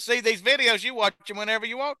 Well, see, these videos, you watch them whenever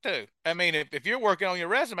you want to. I mean, if you're working on your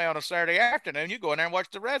resume on a Saturday afternoon, you go in there and watch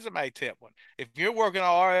the resume tip one. If you're working on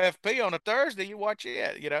RFP on a Thursday, you watch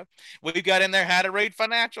it. We've got in there how to read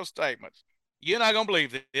financial statements. You're not going to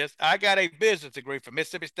believe this. I got a business degree from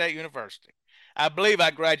Mississippi State University. I believe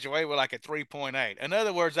I graduated with like a 3.8. In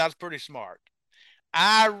other words, I was pretty smart.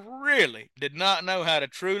 I really did not know how to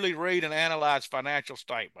truly read and analyze financial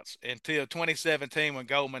statements until 2017 when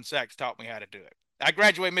Goldman Sachs taught me how to do it. I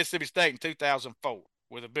graduated Mississippi State in 2004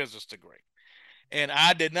 with a business degree. And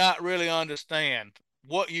I did not really understand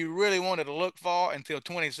what you really wanted to look for until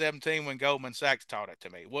 2017 when Goldman Sachs taught it to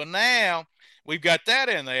me. Well, now we've got that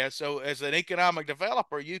in there. So as an economic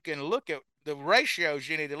developer, you can look at the ratios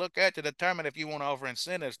you need to look at to determine if you want to offer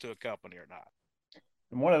incentives to a company or not.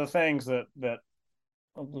 And one of the things that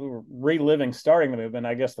we were reliving starting the movement,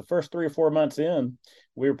 I guess the first 3 or 4 months in,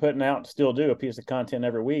 we were putting out, still do, a piece of content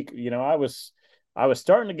every week. I was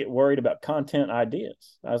starting to get worried about content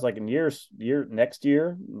ideas. I was like, next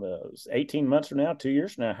year, 18 months from now, 2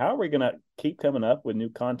 years from now, how are we going to keep coming up with new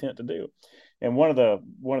content to do? And one of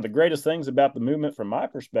the greatest things about the movement from my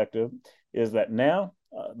perspective is that now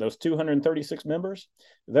those 236 members,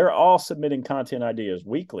 they're all submitting content ideas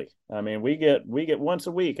weekly. I mean, we get once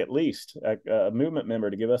a week at least a movement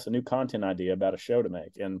member to give us a new content idea about a show to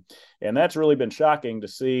make, and that's really been shocking to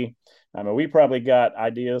see. I mean, we probably got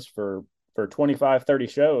ideas for for 25, 30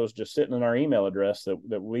 shows just sitting in our email address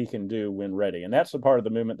that we can do when ready. And that's the part of the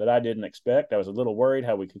movement that I didn't expect. I was a little worried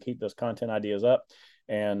how we could keep those content ideas up.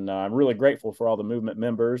 And I'm really grateful for all the movement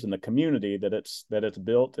members and the community that it's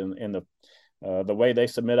built, and the way they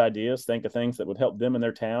submit ideas, think of things that would help them in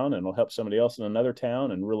their town and will help somebody else in another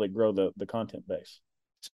town, and really grow the content base.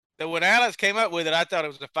 So when Alex came up with it, I thought it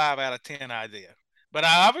was a 5 out of 10 idea. But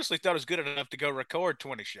I obviously thought it was good enough to go record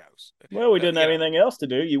 20 shows. Well, we didn't have anything else to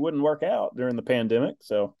do. You wouldn't work out during the pandemic.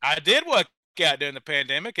 So I did work out during the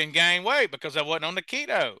pandemic and gain weight because I wasn't on the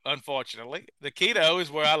keto, unfortunately. The keto is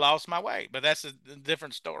where I lost my weight, but that's a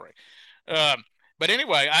different story. But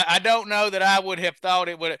anyway, I don't know that I would have thought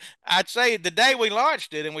it would. I'd say the day we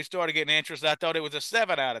launched it and we started getting interest, I thought it was a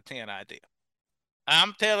 7 out of 10 idea.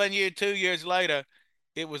 I'm telling you, 2 years later,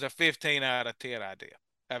 it was a 15 out of 10 idea.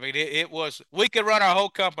 I mean, it was, we could run our whole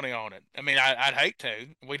company on it. I mean, I'd hate to.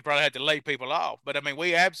 We'd probably have to lay people off. But, I mean,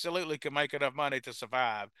 we absolutely could make enough money to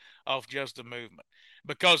survive off just the movement,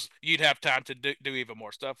 because you'd have time to do even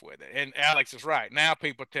more stuff with it. And Alex is right. Now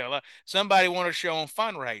people tell us, somebody want to show on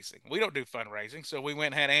fundraising. We don't do fundraising. So we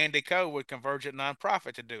went and had Andy Coe with Convergent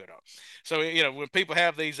Nonprofit to do it on. So, you know, when people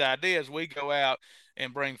have these ideas, we go out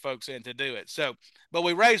and bring folks in to do it. So, but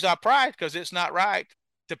we raise our price because it's not right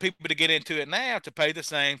to people to get into it now to pay the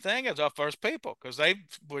same thing as our first people, because they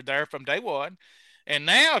were there from day one. And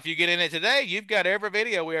now if you get in it today, you've got every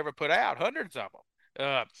video we ever put out, hundreds of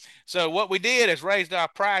them. So what we did is raised our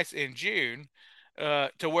price in June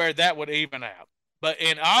to where that would even out. But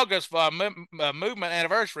in August, for our movement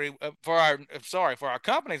anniversary, for our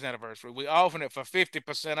company's anniversary, we offered it for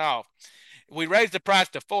 50% off. We raised the price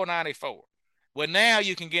to $494. Well, now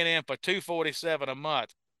you can get in for $247 a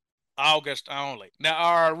month. August only. Now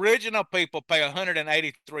our original people pay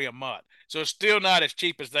 $183 a month, so it's still not as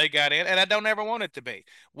cheap as they got in, and I don't ever want it to be.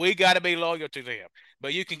 We got to be loyal to them,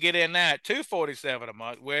 but you can get in now at $247 a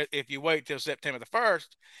month. Where if you wait till September the 1st,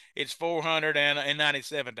 it's $497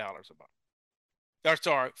 a month. Or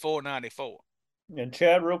sorry, $494. And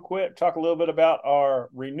Chad, real quick, talk a little bit about our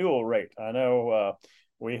renewal rate. I know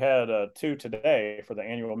we had 2 today for the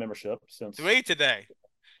annual membership. 3 today.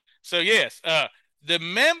 So yes. The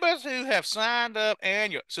members who have signed up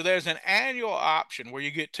annual, so there's an annual option where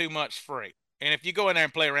you get 2 months free. And if you go in there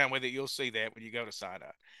and play around with it, you'll see that when you go to sign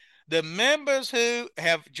up. The members who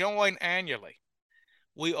have joined annually,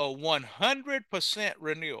 we owe 100%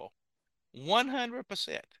 renewal,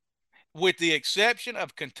 100%, with the exception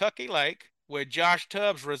of Kentucky Lake, where Josh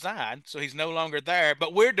Tubbs resigned, so he's no longer there,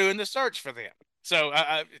 but we're doing the search for them. So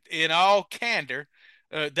in all candor,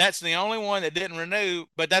 that's the only one that didn't renew,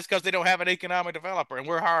 but that's because they don't have an economic developer, and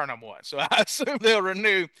we're hiring them one. So I assume they'll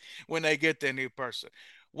renew when they get their new person.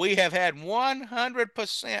 We have had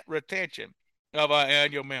 100% retention of our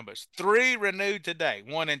annual members. 3 renewed today,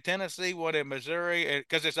 1 in Tennessee, 1 in Missouri,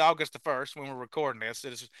 because it's August the 1st when we're recording this.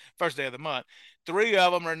 It's the first day of the month. 3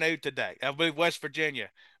 of them renewed today. I believe West Virginia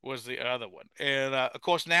was the other one. And, of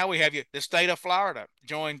course, now we have the state of Florida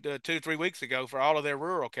joined 2-3 weeks ago for all of their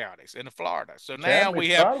rural counties in Florida. So now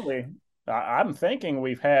we have probably, I'm thinking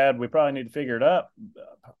we probably need to figure it up,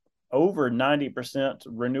 over 90%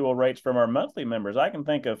 renewal rates from our monthly members. I can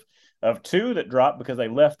think of 2 that dropped because they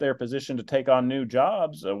left their position to take on new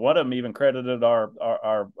jobs. One of them even credited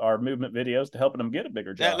our movement videos to helping them get a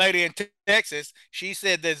bigger job. That lady in Texas, she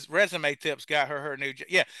said this resume tips got her new job.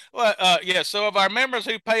 Yeah. Well, yeah. So of our members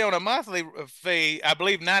who pay on a monthly fee, I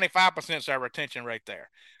believe 95% is our retention rate there.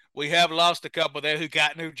 We have lost a couple there who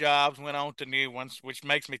got new jobs, went on to new ones, which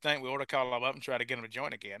makes me think we ought to call them up and try to get them to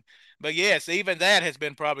join again. But yes, even that has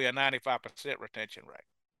been probably a 95% retention rate.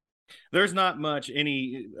 There's not much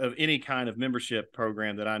any kind of membership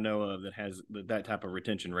program that I know of that has that type of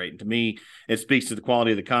retention rate. And to me, it speaks to the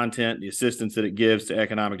quality of the content, the assistance that it gives to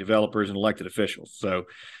economic developers and elected officials. So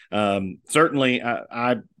certainly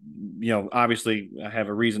I obviously I have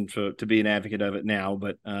a reason to be an advocate of it now,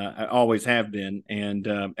 but I always have been. And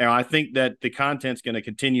I think that the content's going to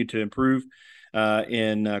continue to improve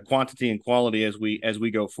in quantity and quality as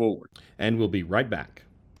we go forward. And we'll be right back.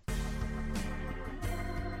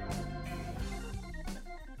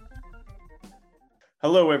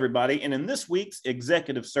 Hello, everybody. And in this week's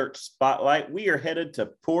Executive Search Spotlight, we are headed to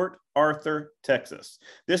Port Arthur, Texas.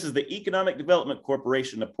 This is the Economic Development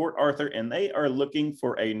Corporation of Port Arthur, and they are looking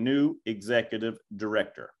for a new executive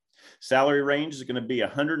director. Salary range is going to be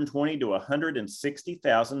 $120,000 to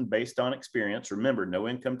 $160,000 based on experience. Remember, no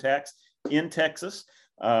income tax in Texas.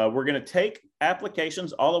 We're going to take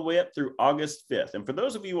applications all the way up through August 5th. And for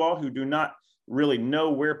those of you all who do not really know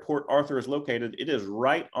where Port Arthur is located, it is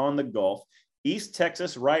right on the Gulf. East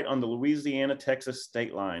Texas, right on the Louisiana-Texas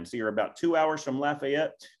state line. So you're about 2 hours from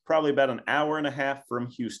Lafayette, probably about an hour and a half from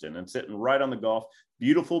Houston, and sitting right on the Gulf.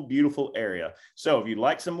 Beautiful, beautiful area. So if you'd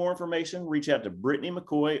like some more information, reach out to Brittany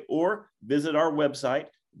McCoy or visit our website,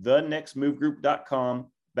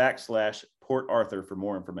 thenextmovegroup.com/Port Arthur for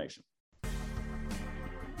more information.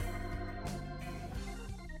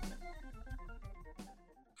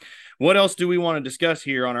 What else do we want to discuss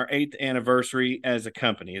here on our 8th anniversary as a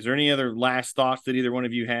company? Is there any other last thoughts that either one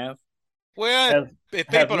of you have? Well, if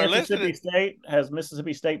people are listening, has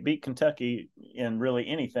Mississippi State beat Kentucky in really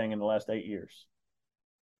anything in the last 8 years?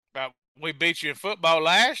 We beat you in football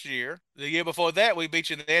last year. The year before that, we beat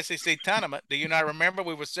you in the SEC tournament. Do you not remember?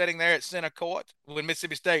 We were sitting there at center court when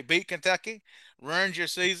Mississippi State beat Kentucky, ruined your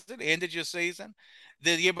season, ended your season.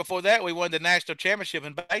 The year before that, we won the national championship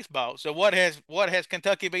in baseball. So what has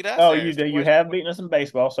Kentucky beat us? Oh, you have beaten us in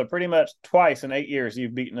baseball. So pretty much twice in 8 years,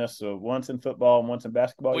 you've beaten us. So once in football and once in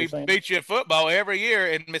basketball. We beat you in football every year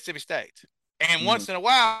in Mississippi State, and once in a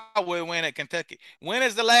while we win at Kentucky. When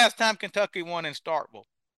is the last time Kentucky won in Starkville?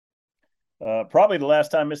 Probably the last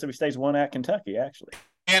time Mississippi State's won at Kentucky, actually.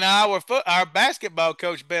 And our basketball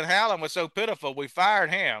coach Ben Howland was so pitiful, we fired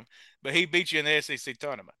him, but he beat you in the SEC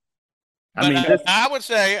tournament. I would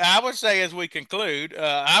say as we conclude,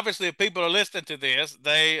 obviously, if people are listening to this,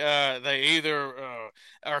 they either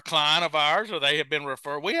are a client of ours or they have been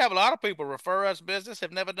referred. We have a lot of people refer us business,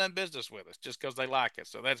 have never done business with us just because they like it.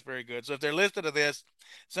 So that's very good. So if they're listening to this,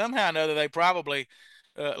 somehow or another, they probably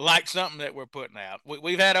like something that we're putting out.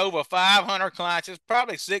 We've had over 500 clients. It's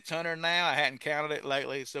probably 600 now. I hadn't counted it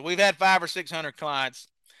lately. So we've had 500 or 600 clients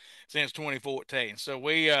since 2014. So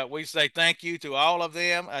we say thank you to all of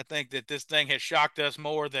them. I think that this thing has shocked us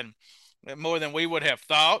more than we would have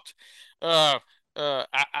thought. I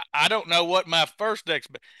don't know what my first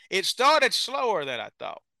it started slower than I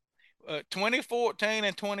thought. 2014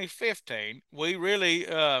 and 2015, we really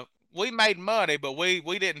we made money, but we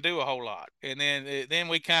didn't do a whole lot. And then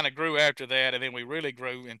we kind of grew after that, and then we really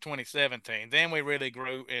grew in 2017. Then we really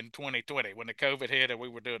grew in 2020 when the COVID hit and we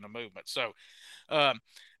were doing the movement. So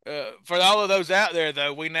for all of those out there,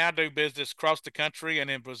 though, we now do business across the country and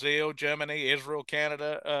in Brazil, Germany, Israel,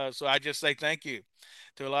 Canada. So I just say thank you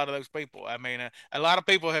to a lot of those people. I mean, a lot of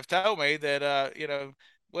people have told me that,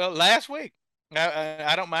 last week,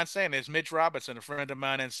 I don't mind saying this, Mitch Robinson, a friend of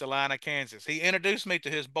mine in Salina, Kansas, he introduced me to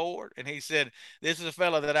his board, and he said, this is a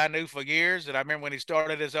fellow that I knew for years, and I remember when he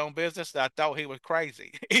started his own business, I thought he was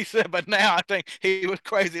crazy. He said, but now I think he was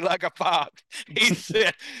crazy like a fox. He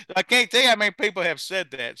said, I can't tell you how many people have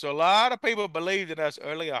said that. So a lot of people believed in us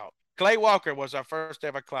early on. Clay Walker was our first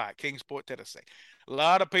ever client, Kingsport, Tennessee. A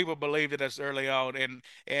lot of people believed in us early on,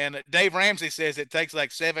 and Dave Ramsey says it takes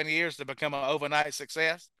like 7 years to become an overnight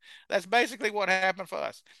success. That's basically what happened for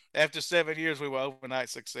us. After 7 years, we were overnight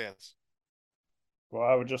success. Well,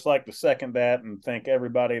 I would just like to second that and thank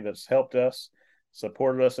everybody that's helped us,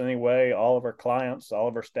 supported us anyway, all of our clients, all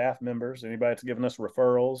of our staff members, anybody that's given us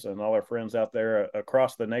referrals, and all our friends out there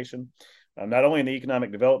across the nation. Not only in the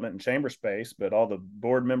economic development and chamber space, but all the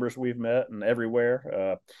board members we've met and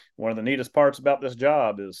everywhere. One of the neatest parts about this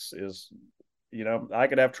job is I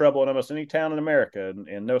could have trouble in almost any town in America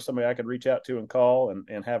and know somebody I could reach out to and call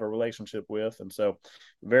and have a relationship with. And so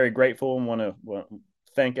very grateful and want to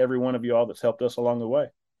thank every one of you all that's helped us along the way.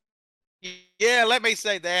 Yeah, let me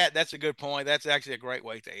say that. That's a good point. That's actually a great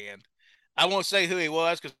way to end. I won't say who he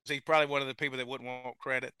was because he's probably one of the people that wouldn't want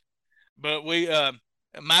credit. But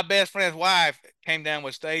my best friend's wife came down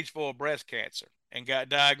with stage 4 breast cancer and got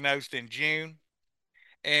diagnosed in June,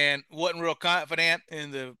 and wasn't real confident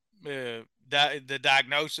in the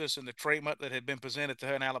diagnosis and the treatment that had been presented to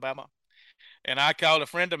her in Alabama. And I called a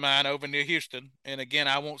friend of mine over near Houston, and again,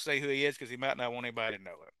 I won't say who he is because he might not want anybody to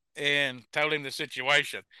know him, and told him the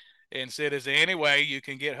situation and said, is there any way you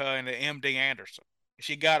can get her into MD Anderson?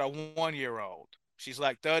 She got a 1-year-old. She's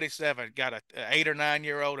like 37, got a 8 or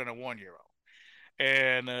 9-year-old and a 1-year-old.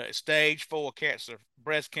 And stage 4 cancer,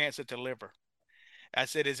 breast cancer to liver. I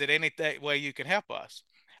said, is it any way you can help us?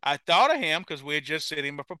 I thought of him because we had just sent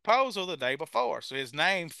him a proposal the day before. So his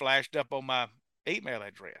name flashed up on my email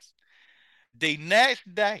address. The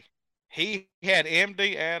next day, he had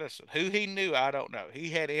MD Anderson, who he knew, I don't know.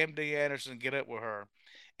 He had MD Anderson get up with her.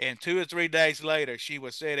 And 2 or 3 days later, she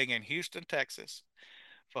was sitting in Houston, Texas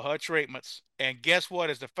for her treatments. And guess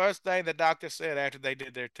what is the first thing the doctor said after they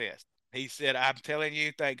did their test? He said, I'm telling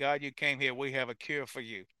you, thank God you came here. We have a cure for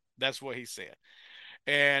you. That's what he said.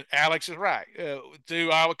 And Alex is right.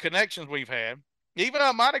 Through our connections we've had, even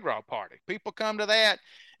our Mardi Gras party, people come to that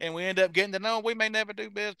and we end up getting to know them. We may never do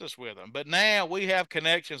business with them, but now we have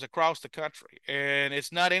connections across the country, and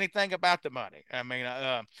it's not anything about the money. I mean,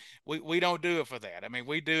 we don't do it for that. I mean,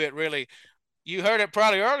 we do it really. You heard it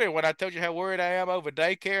probably earlier when I told you how worried I am over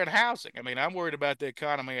daycare and housing. I mean, I'm worried about the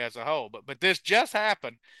economy as a whole, but this just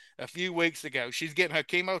happened a few weeks ago. She's getting her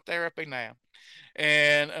chemotherapy now,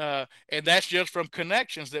 and that's just from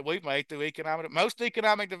connections that we've made through economic. Most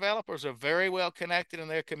economic developers are very well connected in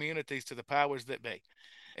their communities to the powers that be,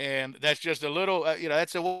 and that's just a little,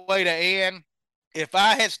 that's a way to end. If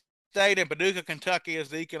I had stayed in Paducah, Kentucky as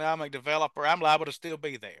the economic developer, I'm liable to still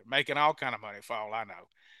be there, making all kind of money for all I know.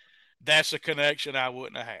 That's a connection I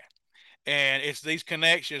wouldn't have had. And it's these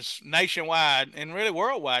connections nationwide and really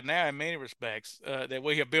worldwide now in many respects that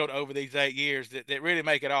we have built over these 8 years that really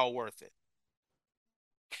make it all worth it.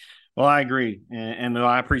 Well, I agree, and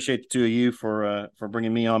I appreciate the two of you for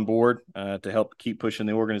bringing me on board to help keep pushing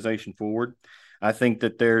the organization forward. I think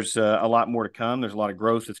that there's a lot more to come. There's a lot of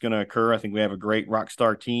growth that's going to occur. I think we have a great rock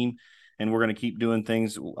star team, and we're going to keep doing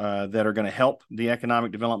things that are going to help the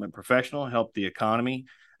economic development professional, help the economy,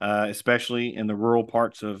 especially in the rural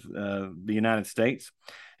parts of the United States.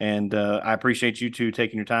 And I appreciate you two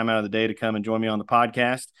taking your time out of the day to come and join me on the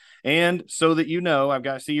podcast. And so that you know, I've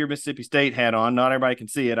got to see your Mississippi State hat on. Not everybody can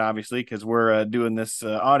see it, obviously, because we're doing this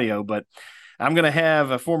audio, but I'm going to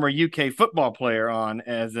have a former UK football player on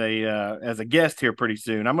as a guest here pretty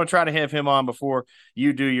soon. I'm going to try to have him on before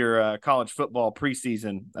you do your college football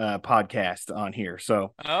preseason podcast on here.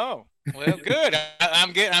 So, oh, well, good.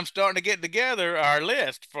 I'm starting to get together our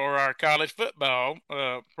list for our college football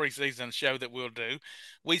preseason show that we'll do.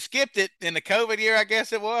 We skipped it in the COVID year, I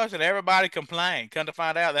guess it was, and everybody complained. Come to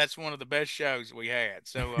find out, that's one of the best shows we had.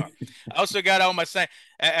 So I also got on my St.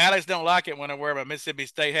 Alex don't like it when I wear my Mississippi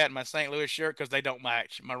State hat and my St. Louis shirt because they don't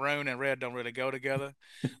match. Maroon and red don't really go together.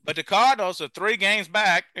 But the Cardinals are 3 games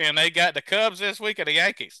back, and they got the Cubs this week and the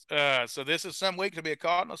Yankees. So this is some week to be a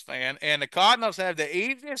Cardinals fan. And the Cardinals have the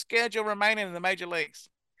easiest schedule remaining in the major leagues.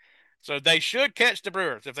 So they should catch the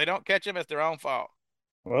Brewers. If they don't catch them, it's their own fault.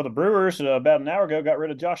 Well, the Brewers about an hour ago got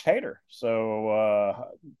rid of Josh Hader, so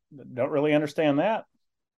don't really understand that.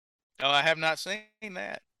 Oh, I have not seen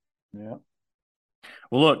that. Yeah.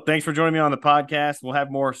 Well, look, thanks for joining me on the podcast. We'll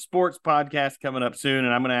have more sports podcasts coming up soon,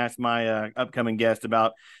 and I'm going to ask my upcoming guest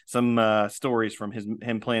about some stories from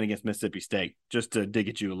him playing against Mississippi State, just to dig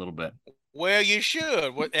at you a little bit. Well, you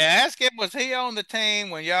should. Ask him, was he on the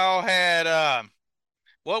team when y'all had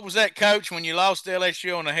what was that coach when you lost to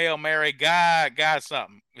LSU on the Hail Mary? Guy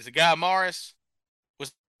something. Was it Guy Morris?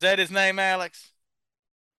 Was that his name, Alex?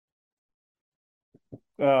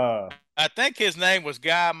 I think his name was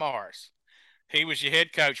Guy Morris. He was your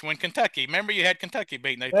head coach when Kentucky. Remember, you had Kentucky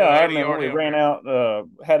beaten. Yeah, I remember we ran out,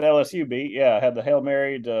 had LSU beat. Yeah, had the Hail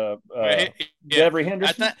Mary to Devery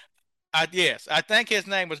Henderson. Yes, I think his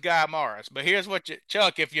name was Guy Morris. But here's what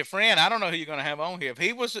Chuck, if your friend, I don't know who you're going to have on here.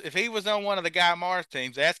 If he was on one of the Guy Morris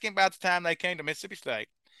teams, ask him about the time they came to Mississippi State.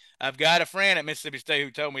 I've got a friend at Mississippi State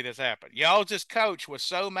who told me this happened. Y'all's coach was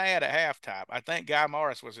so mad at halftime. I think Guy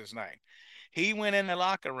Morris was his name. He went in the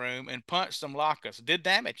locker room and punched some lockers, did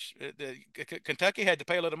damage. Kentucky had to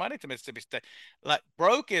pay a little money to Mississippi State, like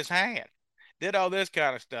broke his hand. Did all this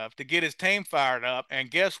kind of stuff to get his team fired up.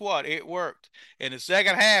 And guess what? It worked. In the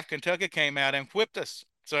second half, Kentucky came out and whipped us.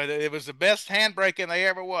 So it was the best handbraking they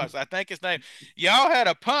ever was. I think his name. Y'all had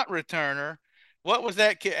a punt returner. What was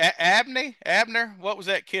that kid? Abner? What was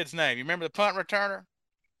that kid's name? You remember the punt returner?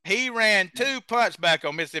 He ran 2 punts back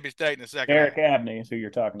on Mississippi State in the second half. Derek Abney is who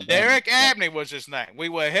you're talking about. Derek Abney was his name. We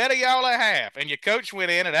were ahead of y'all at half, and your coach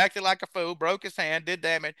went in and acted like a fool, broke his hand, did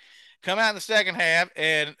damage. Come out in the second half,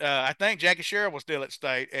 and I think Jackie Sherrill was still at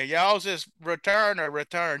State, and y'all's returner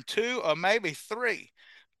returned 2 or maybe 3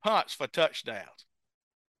 punts for touchdowns.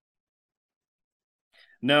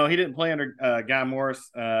 No, he didn't play under Guy Morris.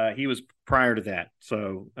 He was prior to that.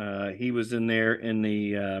 So he was in there in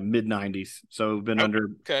the mid-'90s. So been under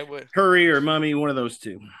Curry or Mummy, one of those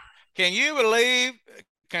two. Can you believe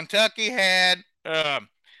Kentucky had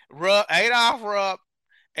Adolph Rupp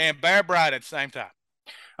and Bear Bryant at the same time?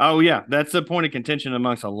 Oh, yeah. That's a point of contention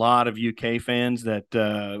amongst a lot of UK fans that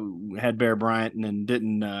had Bear Bryant and then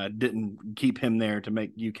didn't keep him there to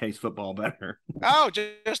make UK's football better. Oh,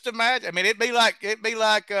 just imagine. I mean, it'd be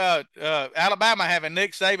like Alabama having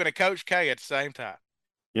Nick Saban and Coach K at the same time.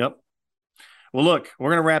 Yep. Well, look, we're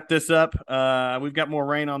going to wrap this up. We've got more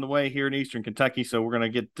rain on the way here in Eastern Kentucky, so we're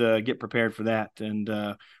going to get prepared for that. And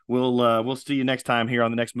we'll see you next time here on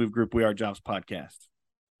the Next Move Group We Are Jobs podcast.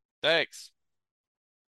 Thanks.